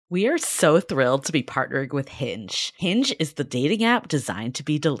We are so thrilled to be partnering with Hinge. Hinge is the dating app designed to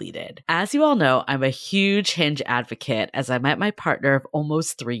be deleted. As you all know, I'm a huge Hinge advocate as I met my partner of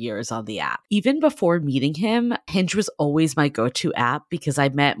almost 3 years on the app. Even before meeting him, Hinge was always my go-to app because I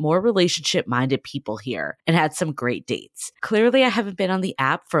met more relationship-minded people here and had some great dates. Clearly, I haven't been on the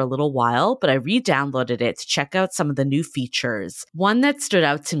app for a little while, but I re-downloaded it to check out some of the new features. One that stood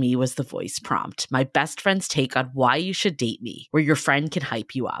out to me was the voice prompt, my best friend's take on why you should date me, where your friend can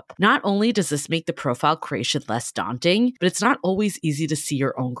hype you up. Not only does this make the profile creation less daunting, but it's not always easy to see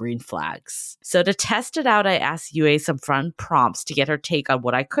your own green flags. So to test it out, I asked Yue some fun prompts to get her take on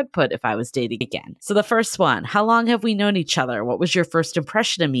what I could put if I was dating again. So the first one, how long have we known each other? What was your first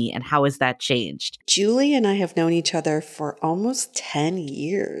impression of me and how has that changed? Julie and I have known each other for almost 10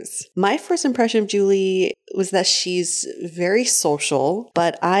 years. My first impression of Julie was that she's very social,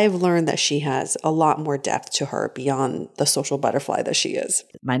 but I've learned that she has a lot more depth to her beyond the social butterfly that she is.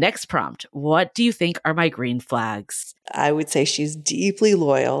 My next prompt, what do you think are my green flags? I would say she's deeply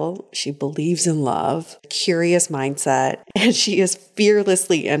loyal. She believes in love, curious mindset, and she is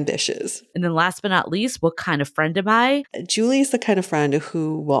fearlessly ambitious. And then last but not least, what kind of friend am I? Julie is the kind of friend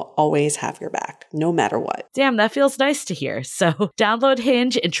who will always have your back, no matter what. Damn, that feels nice to hear. So download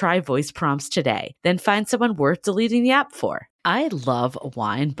Hinge and try voice prompts today. Then find someone worth deleting the app for. I love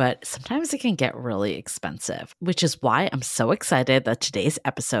wine, but sometimes it can get really expensive, which is why I'm so excited that today's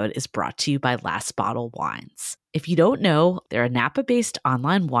episode is brought to you by Last Bottle Wines. If you don't know, they're a Napa-based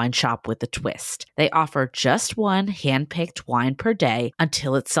online wine shop with a twist. They offer just one hand-picked wine per day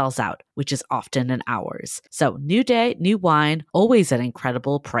until it sells out, which is often in hours. So new day, new wine, always at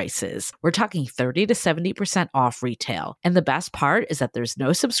incredible prices. We're talking 30 to 70% off retail. And the best part is that there's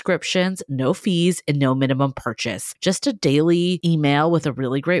no subscriptions, no fees, and no minimum purchase. Just a daily email with a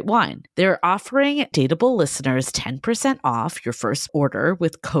really great wine. They're offering Dateable listeners 10% off your first order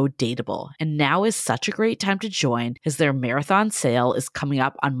with code Dateable. And now is such a great time to join as their marathon sale is coming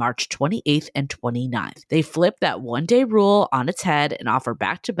up on March 28th and 29th. They flip that one-day rule on its head and offer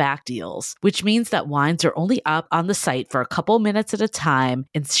back-to-back deals, which means that wines are only up on the site for a couple minutes at a time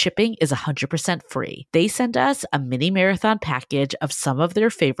and shipping is 100% free. They sent us a mini marathon package of some of their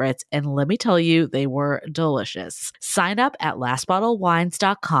favorites, and let me tell you, they were delicious. Sign up at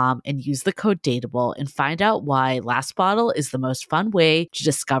lastbottlewines.com and use the code Dateable and find out why Last Bottle is the most fun way to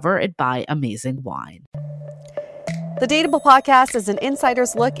discover and buy amazing wine. The Dateable podcast is an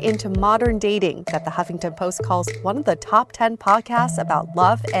insider's look into modern dating that the Huffington Post calls one of the top 10 podcasts about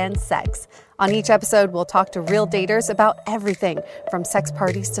love and sex. On each episode, we'll talk to real daters about everything from sex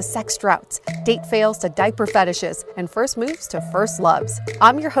parties to sex droughts, date fails to diaper fetishes, and first moves to first loves.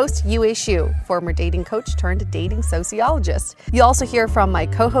 I'm your host, Yue Xu, former dating coach turned dating sociologist. You'll also hear from my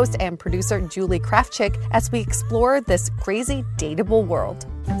co-host and producer, Julie Krafchick, as we explore this crazy dateable world.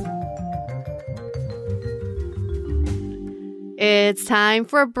 It's time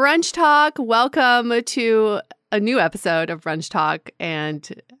for Brunch Talk. Welcome to a new episode of Brunch Talk and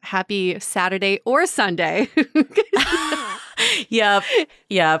happy Saturday or Sunday. Yep.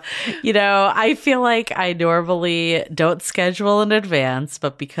 You know, I feel like I normally don't schedule in advance,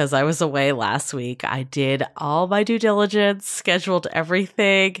 but because I was away last week, I did all my due diligence, scheduled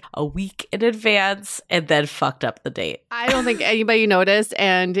everything a week in advance, and then fucked up the date. I don't think anybody noticed.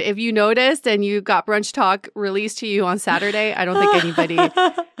 And if you noticed and you got Brunch Talk released to you on Saturday, I don't think anybody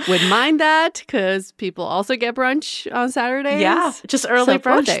would mind that because people also get brunch on Saturdays. Yeah, just early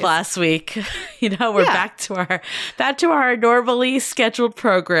brunch last week. You know, we're back to our normally scheduled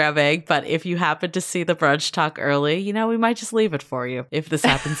programming. But if you happen to see the Brunch Talk early, you know, we might just leave it for you if this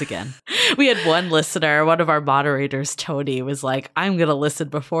happens again. We had one listener, one of our moderators, Tony, was like, I'm going to listen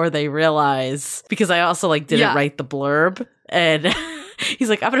before they realize, because I also didn't write the blurb. And he's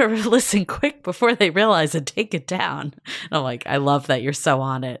like, I'm going to listen quick before they realize and take it down. And I'm like, I love that you're so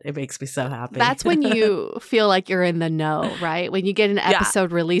on it. It makes me so happy. That's when you feel like you're in the know, right? When you get an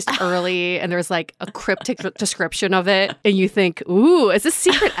episode released early and there's like a cryptic description of it and you think, ooh, is this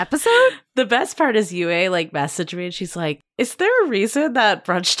a secret episode? The best part is Yue messaged me and she's like, is there a reason that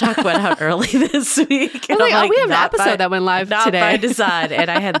Brunch Talk went out early this week? And I'm like, we have an episode that went live not today. Not by design. And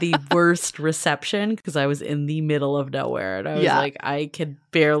I had the worst reception because I was in the middle of nowhere. And I was like, I can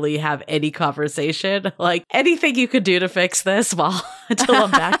barely have any conversation. Like, anything you could do to fix this until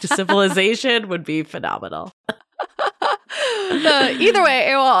I'm back to civilization would be phenomenal. Either way,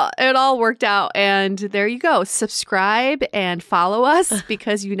 it all worked out. And there you go. Subscribe and follow us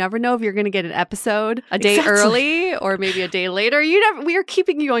because you never know if you're going to get an episode a day early or maybe a day later. We are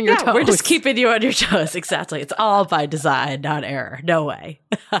keeping you on your toes. We're just keeping you on your toes. Exactly. It's all by design, not error. No way.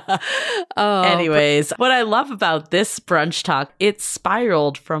 Anyways, what I love about this brunch talk, it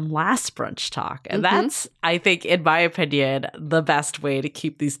spiraled from last brunch talk. And that's, I think, in my opinion, the best way to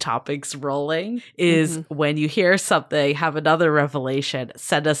keep these topics rolling is when you hear something, have another revelation,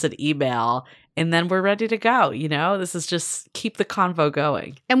 send us an email, and then we're ready to go. You know, this is just keep the convo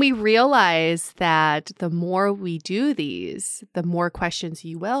going. And we realize that the more we do these, the more questions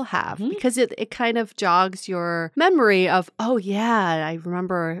you will have because it kind of jogs your memory of, oh, yeah, I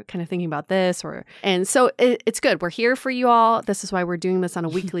remember kind of thinking about this. And so it's good. We're here for you all. This is why we're doing this on a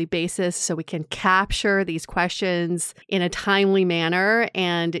weekly basis so we can capture these questions in a timely manner.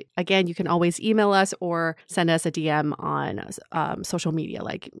 And again, you can always email us or send us a DM on social media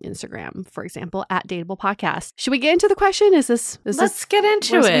like Instagram, for example. At Dateable Podcast. Should we get into the question? Let's get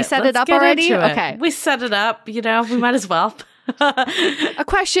into it. We set it up already? Okay. We set it up, you know, we might as well. A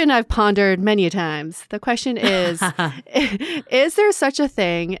question I've pondered many a times. The question is, is there such a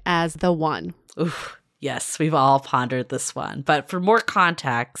thing as the one? Oof. Yes, we've all pondered this one. But for more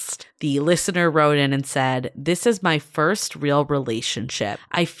context, the listener wrote in and said, "This is my first real relationship.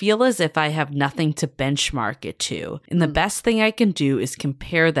 I feel as if I have nothing to benchmark it to. And the best thing I can do is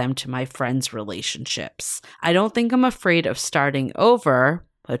compare them to my friends' relationships. I don't think I'm afraid of starting over,"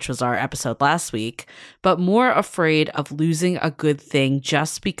 which was our episode last week, "but more afraid of losing a good thing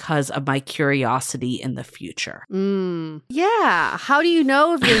just because of my curiosity in the future." Yeah. How do you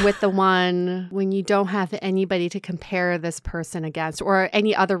know if you're with the one when you don't have anybody to compare this person against or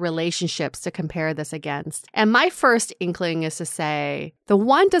any other relationships to compare this against? And my first inkling is to say, the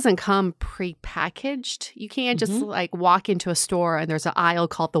one doesn't come pre-packaged. You can't just like walk into a store and there's an aisle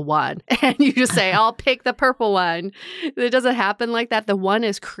called the one and you just say, I'll pick the purple one. It doesn't happen like that. The one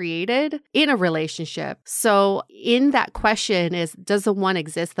is created in a relationship. So in that question is, does the one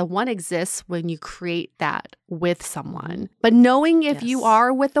exist? The one exists when you create that with someone. But knowing if you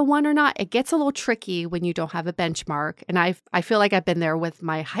are with the one or not, it gets a little tricky when you don't have a benchmark. And I feel like I've been there with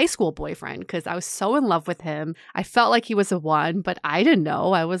my high school boyfriend because I was so in love with him. I felt like he was a one, but I didn't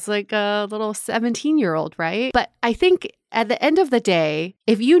know. I was like a little 17-year-old, right? But I think at the end of the day,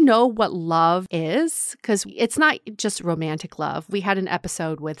 if you know what love is, because it's not just romantic love. We had an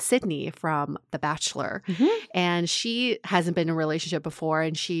episode with Sydney from The Bachelor, and she hasn't been in a relationship before,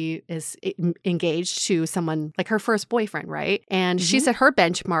 and she is engaged to someone like her first boyfriend, right? And she said her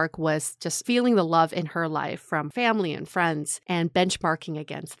benchmark was just feeling the love in her life from family and friends and benchmarking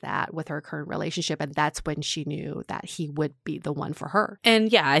against that with her current relationship. And that's when she knew that he would be the one for her.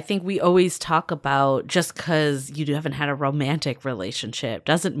 And yeah, I think we always talk about just because you haven't had a romantic relationship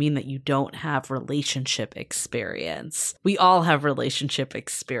doesn't mean that you don't have relationship experience. We all have relationship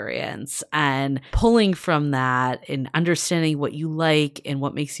experience, and pulling from that and understanding what you like and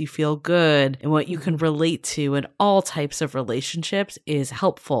what makes you feel good and what you can relate to in all types of relationships is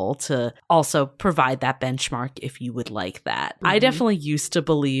helpful to also provide that benchmark if you would like that. I definitely used to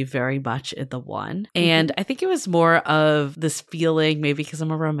believe very much in the one, and I think it was more of this feeling, maybe because I'm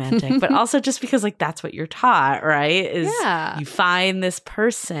a romantic, but also just because like that's what you're taught, right? Is you find this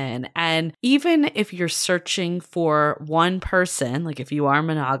person. And even if you're searching for one person, like if you are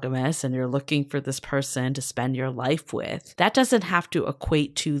monogamous and you're looking for this person to spend your life with, that doesn't have to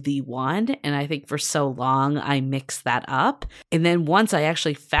equate to the one. And I think for so long, I mixed that up. And then once I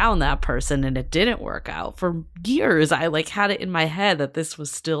actually found that person and it didn't work out, for years, I like had it in my head that this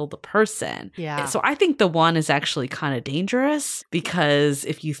was still the person. Yeah. So I think the one is actually kind of dangerous because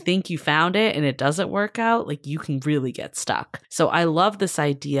if you think you found it and it doesn't work out, like you can really get stuck. So I love this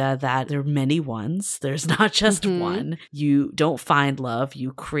idea that there are many ones. There's not just one. You don't find love,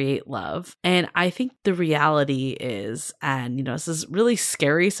 you create love. And I think the reality is, and you know, this is really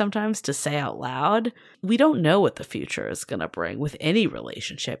scary sometimes to say out loud, we don't know what the future is going to bring with any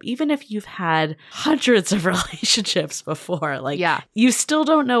relationship. Even if you've had hundreds of relationships before, like you still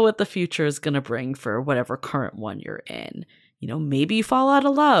don't know what the future is going to bring for whatever current one you're in. You know, maybe you fall out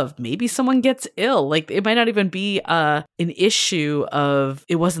of love. Maybe someone gets ill. Like it might not even be an issue of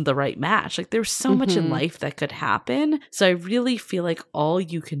it wasn't the right match. Like there's so much in life that could happen. So I really feel like all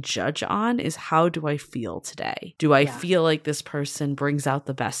you can judge on is how do I feel today? Do I feel like this person brings out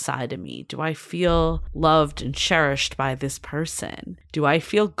the best side of me? Do I feel loved and cherished by this person? Do I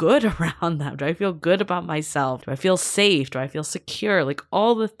feel good around them? Do I feel good about myself? Do I feel safe? Do I feel secure? Like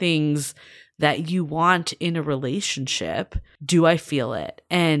all the things that you want in a relationship, do I feel it?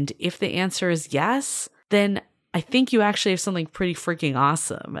 And if the answer is yes, then I think you actually have something pretty freaking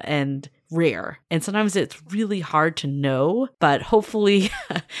awesome and rare. And sometimes it's really hard to know, but hopefully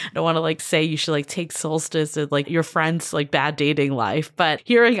I don't want to like say you should like take solstice and like your friends like bad dating life, but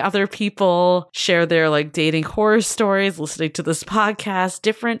hearing other people share their like dating horror stories, listening to this podcast,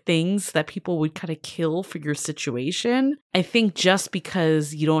 different things that people would kind of kill for your situation. I think just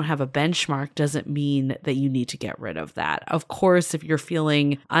because you don't have a benchmark doesn't mean that you need to get rid of that. Of course, if you're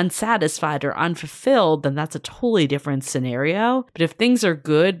feeling unsatisfied or unfulfilled, then that's a totally different scenario. But if things are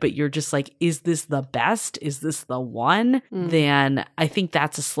good, but you're just like, is this the best? Is this the one? Then I think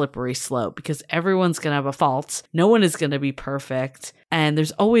that's a slippery slope because everyone's going to have a fault. No one is going to be perfect. And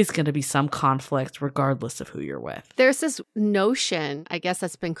there's always going to be some conflict regardless of who you're with. There's this notion, I guess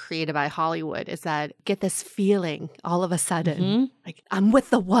that's been created by Hollywood, is that get this feeling all of a sudden, like I'm with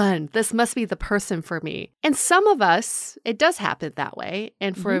the one. This must be the person for me. And some of us, it does happen that way.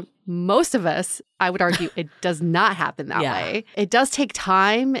 And for most of us, I would argue it does not happen that way. It does take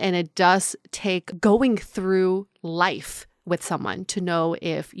time and it does take going through life with someone to know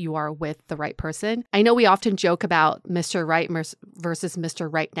if you are with the right person. I know we often joke about Mr. Right versus Mr.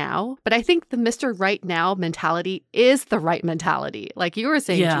 Right Now, but I think the Mr. Right Now mentality is the right mentality. Like you were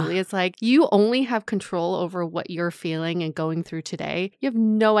saying, Julie, it's like you only have control over what you're feeling and going through today. You have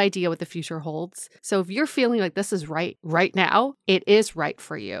no idea what the future holds. So if you're feeling like this is right now, it is right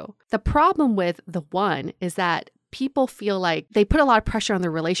for you. The problem with the one is that people feel like they put a lot of pressure on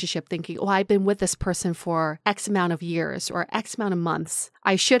their relationship thinking, oh, I've been with this person for X amount of years or X amount of months.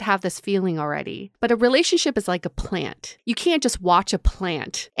 I should have this feeling already. But a relationship is like a plant. You can't just watch a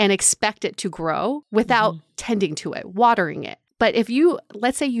plant and expect it to grow without tending to it, watering it. But if you,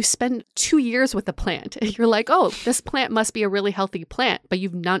 let's say you spend 2 years with a plant and you're like, oh, this plant must be a really healthy plant, but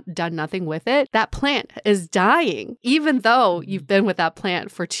you've not done nothing with it, that plant is dying, even though you've been with that plant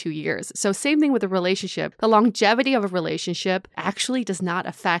for 2 years. So same thing with a relationship. The longevity of a relationship actually does not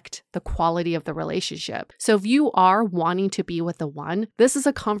affect the quality of the relationship. So if you are wanting to be with the one, this is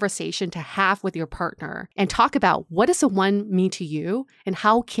a conversation to have with your partner and talk about what does the one mean to you and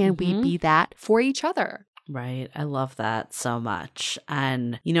how can we be that for each other? Right. I love that so much.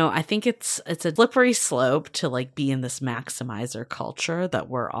 And, you know, I think it's a slippery slope to like be in this maximizer culture that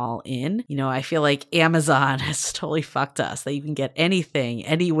we're all in. You know, I feel like Amazon has totally fucked us that you can get anything,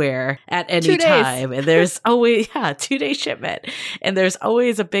 anywhere, at any time. And there's always, 2-day shipment. And there's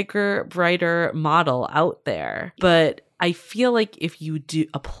always a bigger, brighter model out there. But I feel like if you do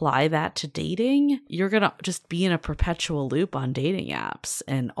apply that to dating, you're going to just be in a perpetual loop on dating apps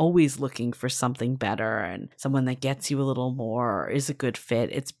and always looking for something better and someone that gets you a little more or is a good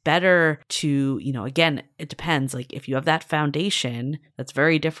fit. It's better to, you know, again, it depends. Like if you have that foundation, that's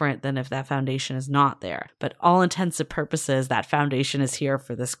very different than if that foundation is not there. But all intents and purposes, that foundation is here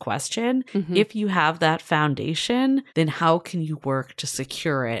for this question. If you have that foundation, then how can you work to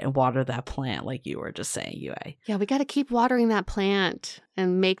secure it and water that plant like you were just saying, Yue? Yeah, we got to keep watering that plant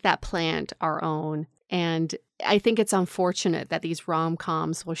and make that plant our own. And I think it's unfortunate that these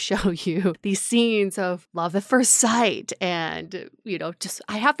rom-coms will show you these scenes of love at first sight and, you know, just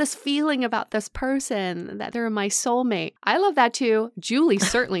I have this feeling about this person that they're my soulmate. I love that too. Julie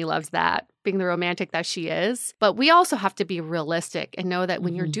certainly loves that, being the romantic that she is. But we also have to be realistic and know that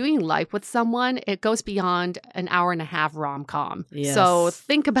when you're doing life with someone, it goes beyond an hour-and-a-half rom-com. Yes. So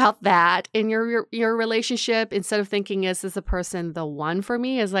think about that in your relationship. Instead of thinking, is this a person the one for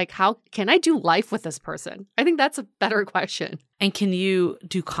me? Is like, how can I do life with this person? I think that's a better question. And can you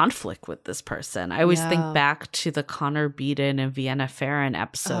do conflict with this person? I always think back to the Connor Beaton and Vienna Farron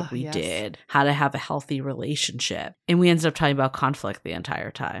episode we did, how to have a healthy relationship. And we ended up talking about conflict the entire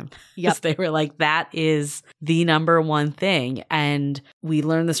time. Yes, they were like, that is the number one thing. And we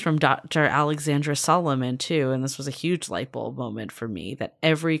learned this from Dr. Alexandra Solomon too. And this was a huge light bulb moment for me, that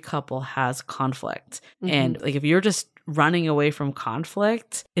every couple has conflict. And like, if you're just running away from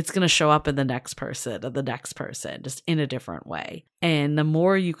conflict, it's going to show up in the next person and the next person, just in a different way. And the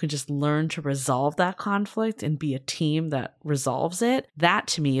more you can just learn to resolve that conflict and be a team that resolves it, that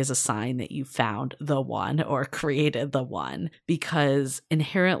to me is a sign that you found the one or created the one, because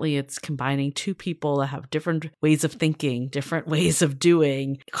inherently it's combining two people that have different ways of thinking, different ways of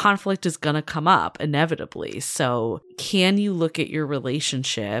doing. Conflict is going to come up inevitably. So can you look at your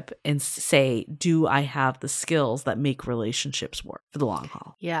relationship and say, do I have the skills that make relationships work for the long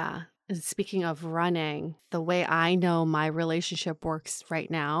haul? Yeah. Speaking of running, the way I know my relationship works right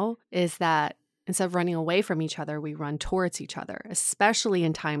now is that instead of running away from each other, we run towards each other, especially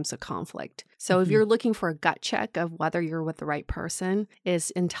in times of conflict. So if you're looking for a gut check of whether you're with the right person, is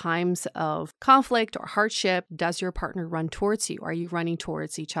in times of conflict or hardship, does your partner run towards you? Are you running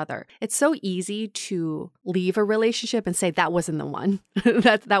towards each other? It's so easy to leave a relationship and say, that wasn't the one.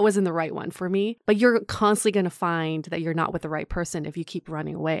 that wasn't the right one for me. But you're constantly going to find that you're not with the right person if you keep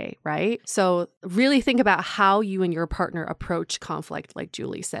running away, right? So really think about how you and your partner approach conflict, like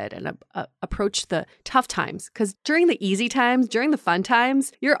Julie said, and approach the tough times. Because during the easy times, during the fun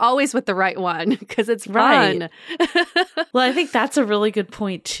times, you're always with the right one. Because it's fun. Well, I think that's a really good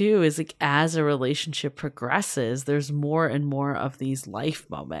point too, is like as a relationship progresses, there's more and more of these life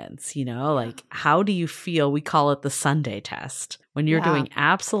moments, like how do you feel? We call it the Sunday test. When you're doing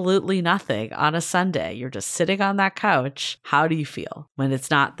absolutely nothing on a Sunday, you're just sitting on that couch. How do you feel when it's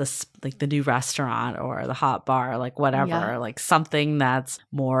not like the new restaurant or the hot bar, like whatever, like something that's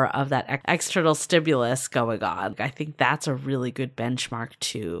more of that external stimulus going on? I think that's a really good benchmark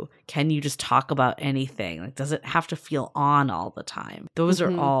too. Can you just talk about anything? Like, does it have to feel on all the time? Those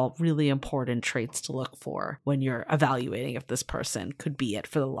are all really important traits to look for when you're evaluating if this person could be it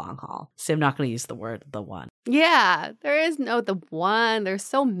for the long haul. So I'm not going to use the word the one. Yeah, there is no the one. There's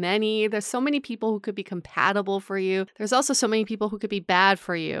so many. There's so many people who could be compatible for you. There's also so many people who could be bad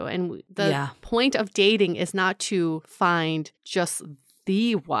for you. And the point of dating is not to find just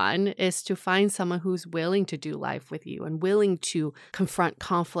the one, is to find someone who's willing to do life with you and willing to confront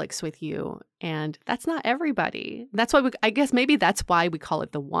conflicts with you. And that's not everybody. That's why I guess maybe that's why we call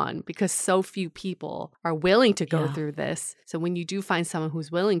it the one, because so few people are willing to go through this. So when you do find someone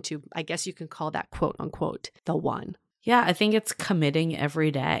who's willing to, I guess you can call that quote unquote the one. Yeah, I think it's committing every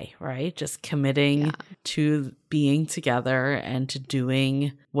day, right? Just committing to being together and to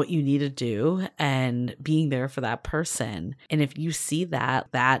doing what you need to do and being there for that person. And if you see that,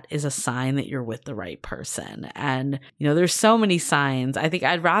 that is a sign that you're with the right person. And, there's so many signs. I think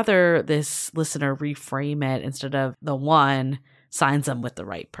I'd rather this listener reframe it instead of the one, signs I'm with the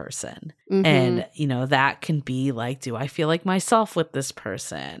right person. And, that can be like, do I feel like myself with this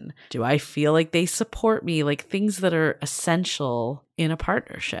person? Do I feel like they support me? Like things that are essential in a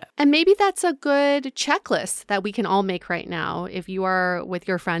partnership. And maybe that's a good checklist that we can all make right now. If you are with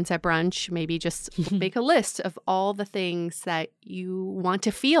your friends at brunch, maybe just make a list of all the things that you want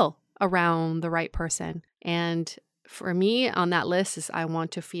to feel around the right person. And for me on that list is I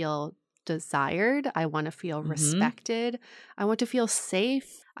want to feel desired. I want to feel respected. I want to feel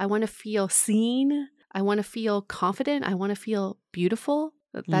safe. I want to feel seen. I want to feel confident. I want to feel beautiful.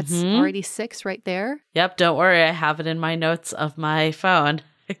 That's already 6 right there. Yep. Don't worry. I have it in my notes of my phone.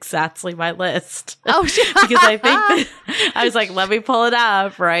 Exactly my list. Oh, because I think I was like, let me pull it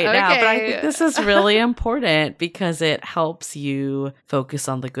up right now. But I think this is really important because it helps you focus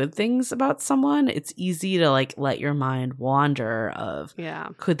on the good things about someone. It's easy to like let your mind wander of,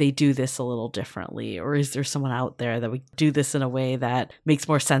 could they do this a little differently? Or is there someone out there that would do this in a way that makes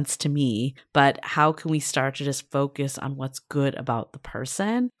more sense to me? But how can we start to just focus on what's good about the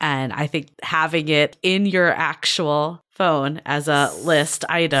person? And I think having it in your actual phone as a list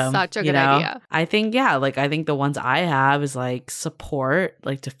item. Such a good idea. I think, I think the ones I have is like support,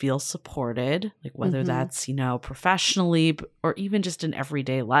 like to feel supported, like whether that's, professionally or even just in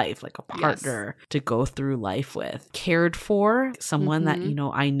everyday life, like a partner to go through life with. Cared for, someone that,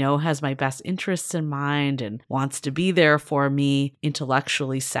 I know has my best interests in mind and wants to be there for me.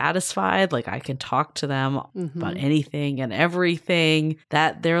 Intellectually satisfied, like I can talk to them about anything and everything,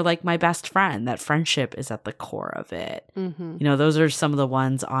 that they're like my best friend, that friendship is at the core of it. Those are some of the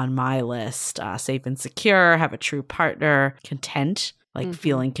ones on my list. Safe and secure, have a true partner, content, like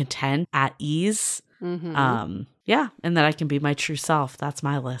feeling content, at ease. And that I can be my true self. That's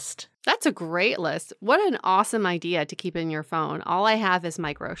my list. That's a great list. What an awesome idea to keep in your phone. All I have is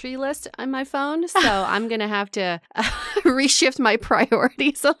my grocery list on my phone, so I'm going to have to reshift my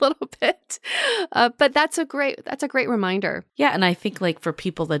priorities a little bit. But that's a great reminder. Yeah, and I think like for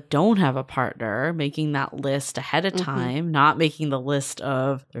people that don't have a partner, making that list ahead of time, not making the list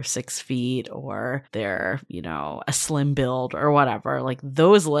of their 6 feet or their, a slim build or whatever, like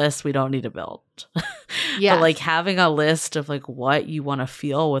those lists we don't need to build. But like having a list of like what you want to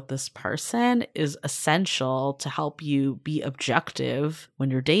feel with this person is essential to help you be objective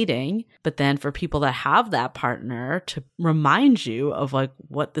when you're dating. But then for people that have that partner, to remind you of like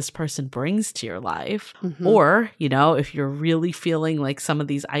what this person brings to your life. Or, if you're really feeling like some of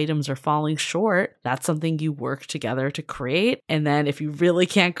these items are falling short, that's something you work together to create. And then if you really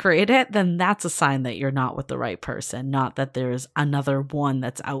can't create it, then that's a sign that you're not with the right person, not that there's another one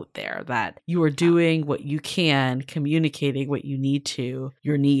that's out there, that you are doing what you can and communicating what you need to,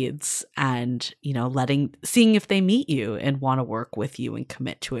 your needs, and, you know, seeing if they meet you and want to work with you and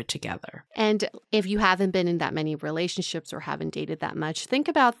commit to it together. And if you haven't been in that many relationships or haven't dated that much, think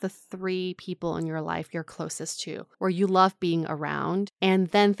about the 3 people in your life you're closest to, or you love being around, and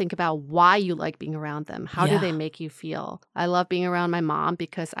then think about why you like being around them. How do they make you feel? I love being around my mom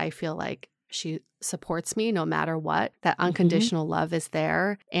because I feel like she supports me no matter what. That unconditional love is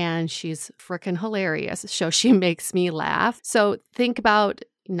there, and she's freaking hilarious. So she makes me laugh. So think about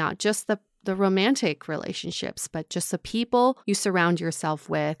not just the romantic relationships, but just the people you surround yourself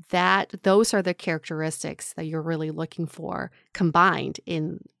with. Those are the characteristics that you're really looking for combined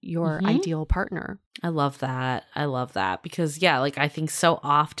in your ideal partner. I love that. I love that because, yeah, like I think so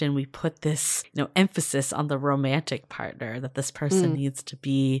often we put this, you know, emphasis on the romantic partner that this person needs to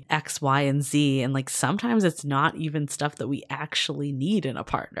be X, Y, and Z. And like sometimes it's not even stuff that we actually need in a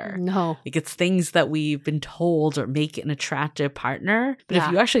partner. No. Like it's things that we've been told or make an attractive partner. But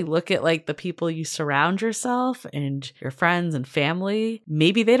if you actually look at like the people you surround yourself and your friends and family,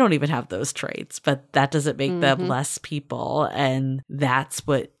 maybe they don't even have those traits, but that doesn't make them less people. And that's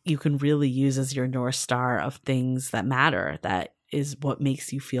what you can really use as your North Star of things that matter. That is what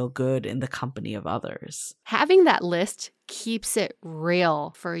makes you feel good in the company of others. Having that list keeps it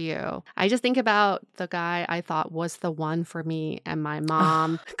real for you. I just think about the guy I thought was the one for me, and my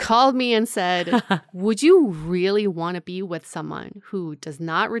mom called me and said, would you really want to be with someone who does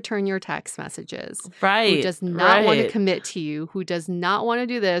not return your text messages, who does not want to commit to you, who does not want to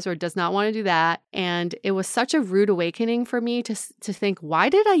do this or does not want to do that? And it was such a rude awakening for me to think, why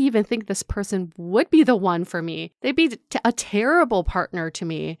did I even think this person would be the one for me? They'd be a terrible partner to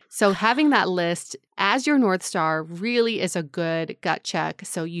me. So having that list as your North Star really is a good gut check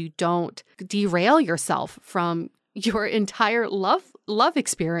so you don't derail yourself from your entire love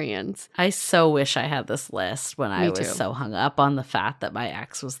experience. I so wish I had this list when I was so hung up on the fact that my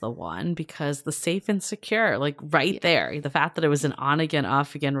ex was the one, because the safe and secure, like there, the fact that it was an on again,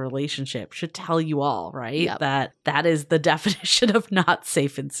 off again relationship should tell you all, right? That is the definition of not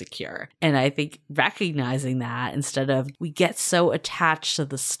safe and secure. And I think recognizing that, instead of we get so attached to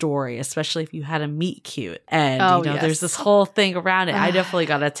the story, especially if you had a meet cute and there's this whole thing around it. I definitely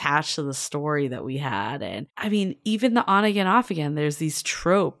got attached to the story that we had. And I mean, even the on again, off again, there's these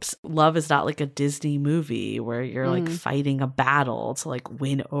tropes. Love is not like a Disney movie where you're like fighting a battle to like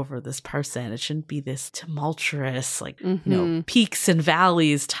win over this person. It shouldn't be this tumultuous, like, you know, peaks and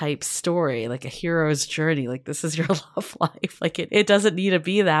valleys type story, like a hero's journey. Like this is your love life. Like it doesn't need to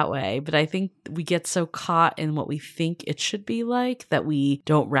be that way. But I think we get so caught in what we think it should be like that we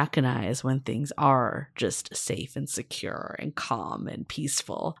don't recognize when things are just safe and secure and calm and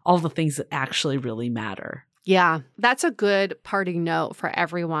peaceful. All the things that actually really matter. Yeah, that's a good parting note for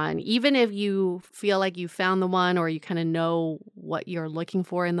everyone. Even if you feel like you found the one or you kind of know what you're looking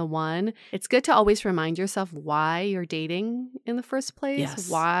for in the one, it's good to always remind yourself why you're dating in the first place. Yes.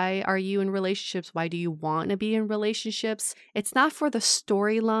 Why are you in relationships? Why do you want to be in relationships? It's not for the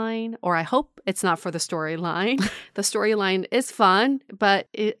storyline, or I hope it's not for the storyline. The storyline is fun, but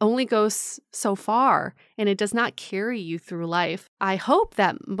it only goes so far and it does not carry you through life. I hope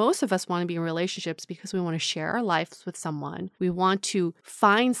that most of us want to be in relationships because we want to share our lives with someone. We want to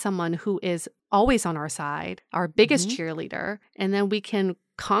find someone who is always on our side, our biggest cheerleader, and then we can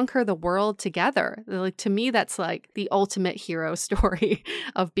conquer the world together. Like, to me, that's like the ultimate hero story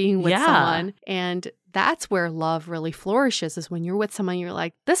of being with someone. And that's where love really flourishes, is when you're with someone, you're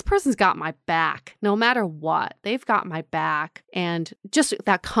like, this person's got my back. No matter what, they've got my back. And just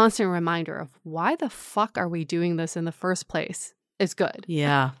that constant reminder of why the fuck are we doing this in the first place is good.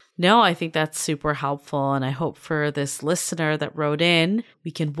 Yeah. No, I think that's super helpful. And I hope for this listener that wrote in, we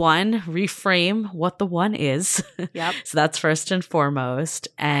can, one, reframe what the one is. Yep. So that's first and foremost.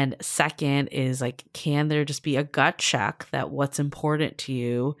 And second is like, can there just be a gut check that what's important to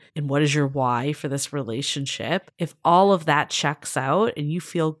you and what is your why for this relationship? If all of that checks out and you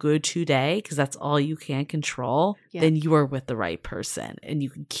feel good today, because that's all you can control, then you are with the right person and you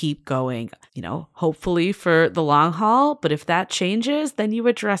can keep going, you know, hopefully for the long haul. But if that changes, then you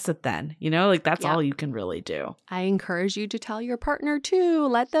address it then, you know, like that's all you can really do. I encourage you to tell your partner too.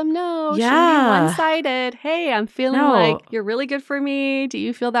 Let them know. Yeah. Shouldn't be one-sided. Hey, I'm feeling like you're really good for me. Do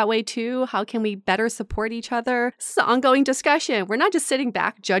you feel that way too? How can we better support each other? This is an ongoing discussion. We're not just sitting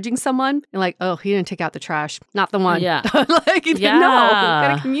back judging someone and like, oh, he didn't take out the trash. Not the one. Yeah. No, we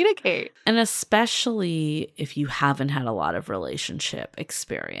gotta communicate. And especially if you haven't had a lot of relationship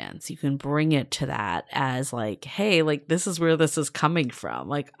experience, you can bring it to that as like, hey, like this is where this is coming from.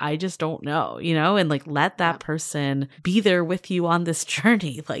 Like, I just don't know, you know, and like let that person be there with you on this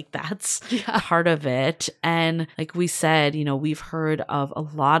journey. Like, that's part of it. And like we said, you know, we've heard of a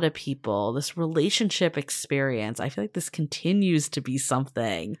lot of people, this relationship experience. I feel like this continues to be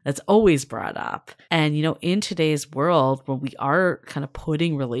something that's always brought up. And, you know, in today's world, when we are kind of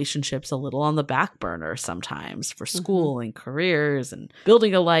putting relationships a little on the back burner sometimes for school and careers and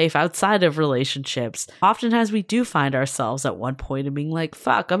building a life outside of relationships, oftentimes we do find ourselves at one point and being like,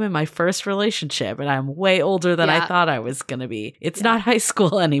 fuck, I'm in my first relationship and I'm way older than I thought I was going to be. It's not high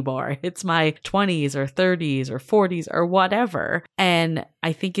school anymore. It's my 20s or 30s or 40s or whatever. And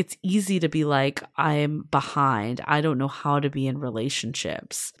I think it's easy to be like, I'm behind. I don't know how to be in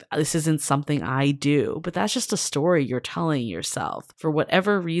relationships. This isn't something I do. But that's just a story you're telling yourself. For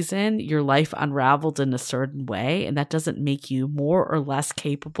whatever reason, your life unraveled in a certain way, and that doesn't make you more or less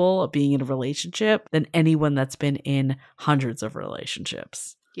capable of being in a relationship than anyone that's been in hundreds of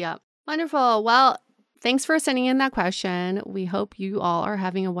relationships. Yeah. Wonderful. Well, thanks for sending in that question. We hope you all are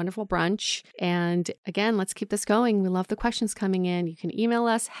having a wonderful brunch. And again, let's keep this going. We love the questions coming in. You can email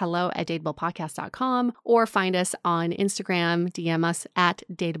us hello@dateablepodcast.com or find us on Instagram, DM us at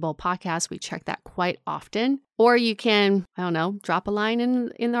dateablepodcast. We check that quite often. Or you can, I don't know, drop a line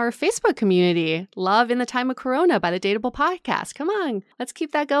in our Facebook community, Love in the Time of Corona by the Dateable Podcast. Come on, let's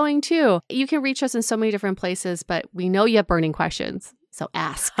keep that going too. You can reach us in so many different places, but we know you have burning questions. So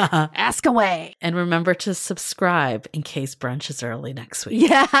ask, ask away. And remember to subscribe in case brunch is early next week.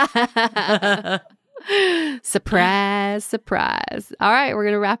 Yeah. Surprise, surprise. All right, we're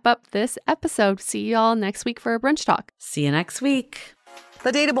going to wrap up this episode. See you all next week for a brunch talk. See you next week.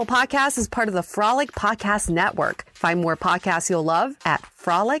 The Dateable Podcast is part of the Frolic Podcast Network. Find more podcasts you'll love at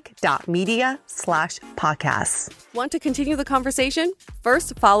frolic.media/podcasts. Want to continue the conversation?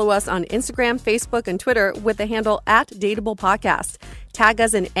 First, follow us on Instagram, Facebook, and Twitter with the handle @DateablePodcast. Tag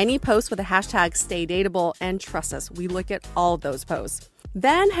us in any post with the hashtag StayDateable, and trust us, we look at all of those posts.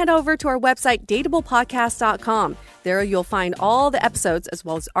 Then head over to our website, dateablepodcast.com. There you'll find all the episodes as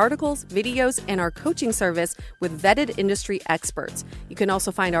well as articles, videos, and our coaching service with vetted industry experts. You can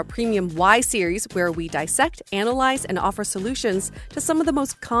also find our premium Why series where we dissect, analyze, and offer solutions to some of the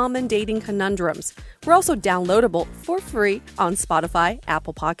most common dating conundrums. We're also downloadable for free on Spotify,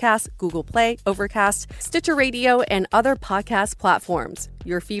 Apple Podcasts, Google Play, Overcast, Stitcher Radio, and other podcast platforms.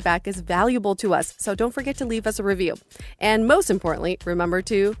 Your feedback is valuable to us, so don't forget to leave us a review. And most importantly, remember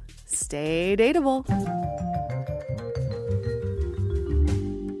to stay dateable.